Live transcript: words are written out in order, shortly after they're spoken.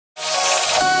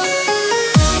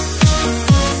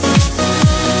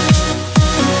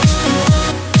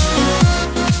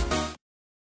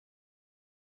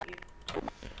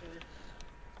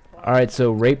Alright,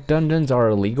 so rape dungeons are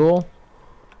illegal?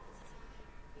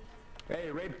 Hey,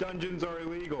 rape dungeons are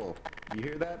illegal. You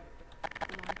hear that?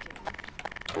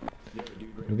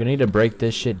 We're gonna need to break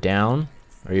this shit down.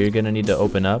 Or you're gonna need to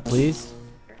open up, please.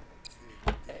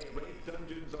 Hey, rape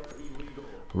dungeons are illegal.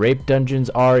 Rape dungeons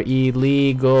are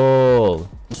illegal.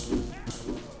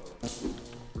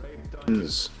 Rape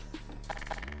dungeons.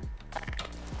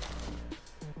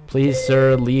 Please,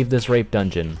 sir, leave this rape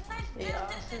dungeon.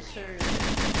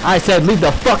 I said leave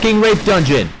the fucking rape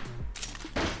dungeon!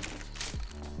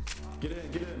 Get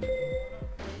in, get in.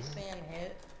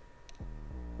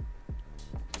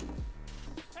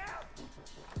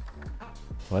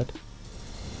 What?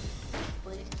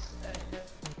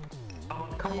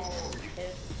 Come on.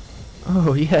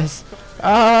 Oh, yes.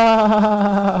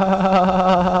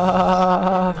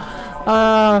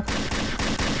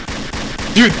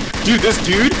 Dude, this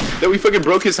dude that we fucking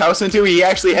broke his house into, he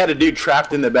actually had a dude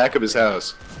trapped in the back of his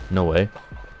house. No way.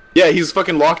 Yeah, he's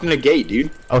fucking locked in a gate, dude.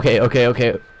 Okay.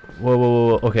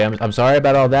 Whoa. Okay, I'm sorry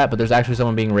about all that, but there's actually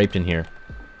someone being raped in here.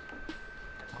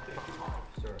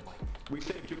 We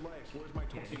saved your life. Where's my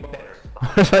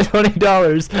 $20? Where's my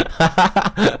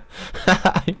 $20?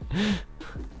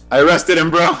 I arrested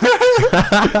him, bro.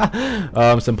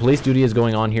 Some police duty is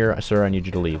going on here. Sir, I need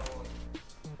you to leave.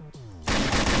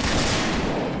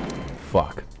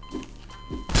 Fuck.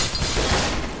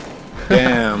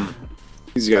 Damn.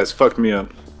 These guys fucked me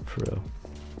up. For real.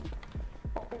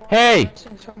 Hey!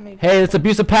 Hey, that's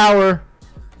abuse of power!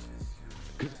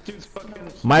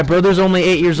 My brother's only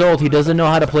 8 years old. He doesn't know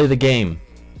how to play the game.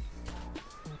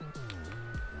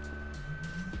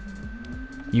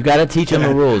 You gotta teach him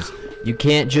the rules. You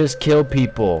can't just kill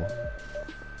people.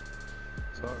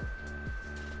 Sorry.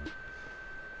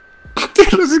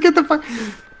 Dude, let's just get the fuck.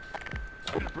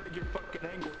 Break your fucking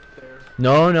ankle there.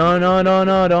 No,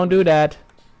 don't do that.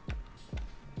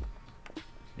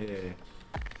 Yeah.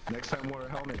 Next time wear a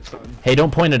helmet, son. Hey,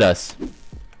 don't point at us.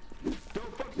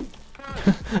 Don't fucking.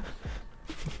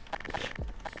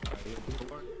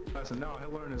 Listen, now he'll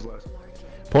learn his lesson.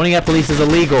 Pointing at police is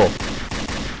illegal.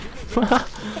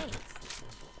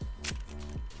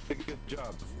 Good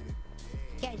job.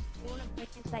 Guys, you wanna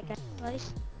break this like a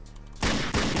place? You're a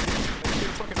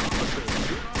fucking officer.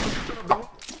 You're an officer, bro.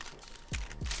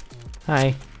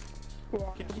 Hi.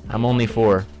 I'm only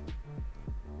 4.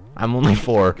 I'm only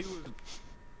 4.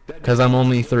 Because I'm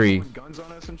only 3. Guns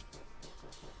on us and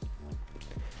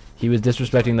He was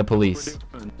disrespecting the police.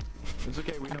 it's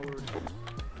okay, we know what we're doing.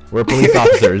 We're police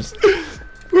officers.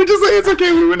 We're just like, it's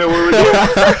okay, we know what we're doing.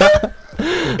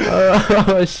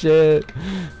 Oh shit.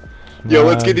 Yo,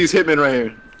 let's get these hitmen right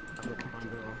here.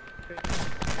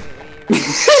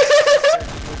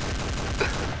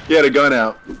 He had a gun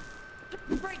out.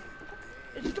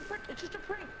 It's just a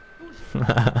prank.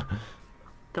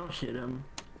 Don't shoot him.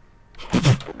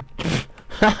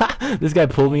 This guy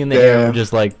pulled me in the air and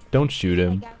just like, don't shoot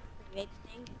him.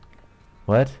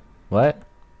 What? What?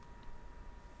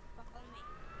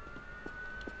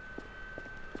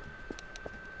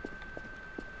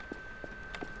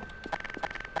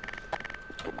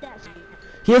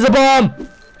 He has a bomb!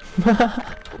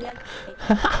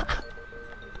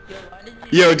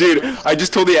 Yo, dude, I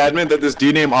just told the admin that this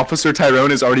dude named Officer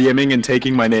Tyrone is RDMing and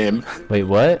taking my name. Wait,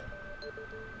 what?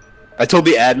 I told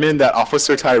the admin that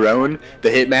Officer Tyrone, the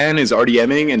hitman, is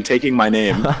RDMing and taking my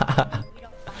name.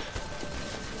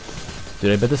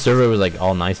 Dude, I bet the server was like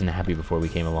all nice and happy before we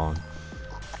came along.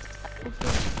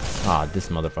 Ah, this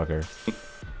motherfucker.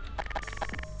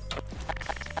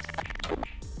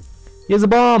 He has a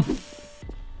bomb!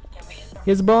 He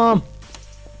has a bomb!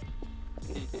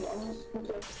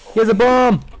 He has a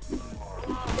bomb!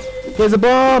 He has a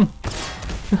bomb!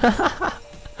 I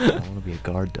want to be a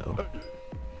guard though.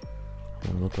 I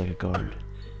want to look like a guard.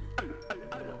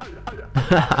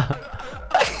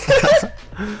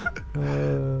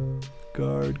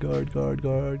 Guard.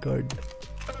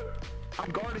 I'm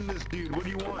guarding this dude. What do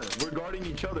you want? We're guarding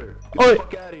each other. Get Oi. the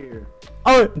fuck out of here.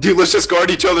 Oh! Dude, let's just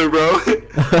guard each other, bro.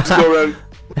 Just go around.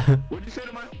 What'd you say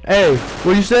to my? Hey!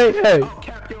 What'd you say? Hey! I'll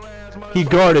cap your ass, He motherfucker.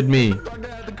 guarded me. Fuck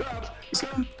that, the cops.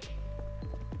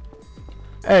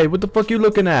 Hey, what the fuck you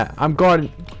looking at? I'm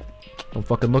guarding. Don't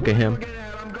fucking look at him. Look at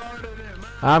that, I'm guarding him.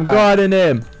 I'm guarding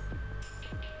him.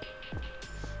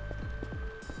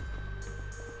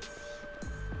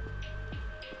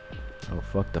 Oh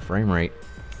fuck the frame rate.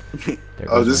 There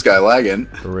Oh, goes this my- guy lagging.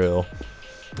 For real.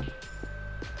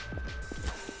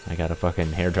 I got a fucking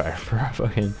hairdryer for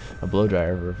a blow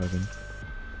dryer for a fucking.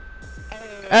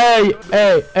 Hey!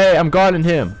 I'm guarding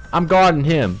him.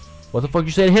 What the fuck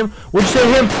you say to him? What'd you say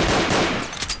to him?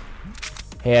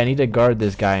 Hey, I need to guard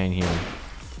this guy in here.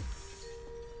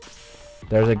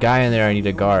 There's a guy in there I need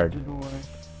to guard.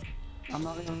 I'm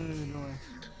not gonna open the door.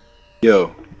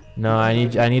 Yo. No, I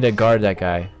need to guard that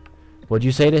guy. What'd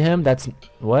you say to him? That's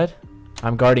what?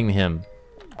 I'm guarding him.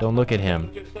 Don't look at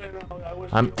him.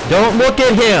 Don't look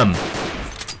at him!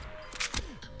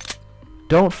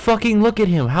 Don't fucking look at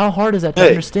him. How hard is that to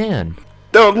understand?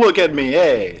 Don't look at me,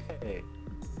 hey.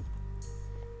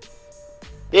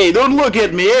 Hey, don't look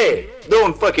at me, hey.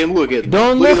 Don't fucking look at me.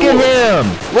 Don't look at him!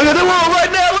 Look at the wall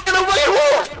right now! Look at the fucking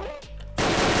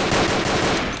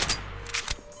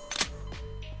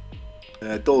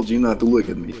wall! I told you not to look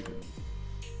at me.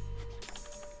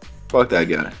 Fuck that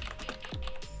guy.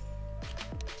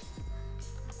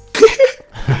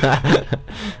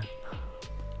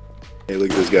 Hey,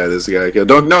 look at this guy. This guy.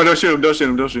 Don't shoot him. Don't shoot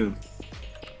him. Don't shoot him.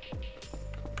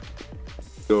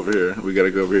 Go over here. We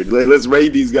gotta go over here. Let's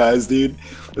raid these guys, dude.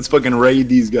 Let's fucking raid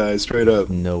these guys straight up.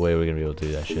 No way we're gonna be able to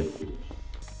do that shit.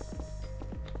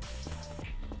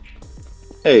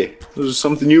 Hey, there's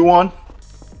something you want?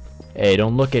 Hey,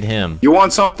 don't look at him. You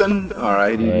want something?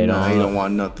 Alright, Hey, no, you don't don't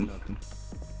want nothing.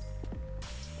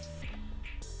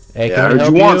 Hey, Yeah, can I we heard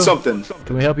help you want something.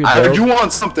 Can we help you I build? heard you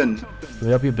want something. Can we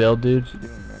help you build, dude?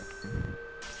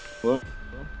 What?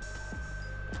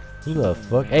 Who the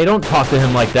fuck? Hey, don't talk to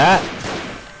him like that.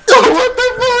 What the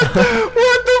fuck?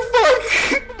 What the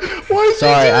fuck? Why is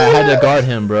Sorry, he I doing had to that? guard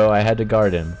him, bro. I had to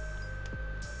guard him.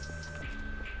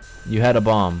 You had a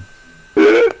bomb.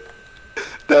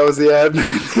 That was the admin.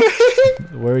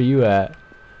 Where are you at?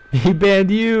 He banned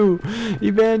you.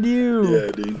 He banned you.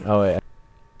 Yeah, dude. Oh wait.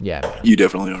 Yeah. You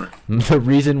definitely are. The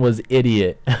reason was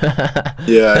idiot.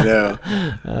 Yeah, I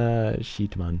know.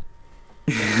 Shit, man.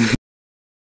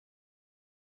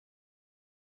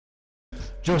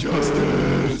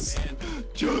 Justice!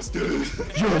 Justice!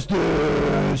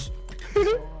 Justice.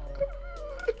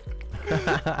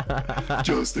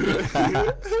 Justice!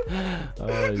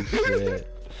 Oh shit.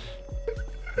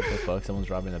 What the fuck? Someone's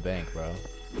robbing the bank, bro.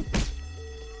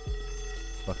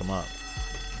 Fuck him up.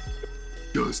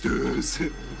 Justice!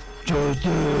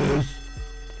 Justice.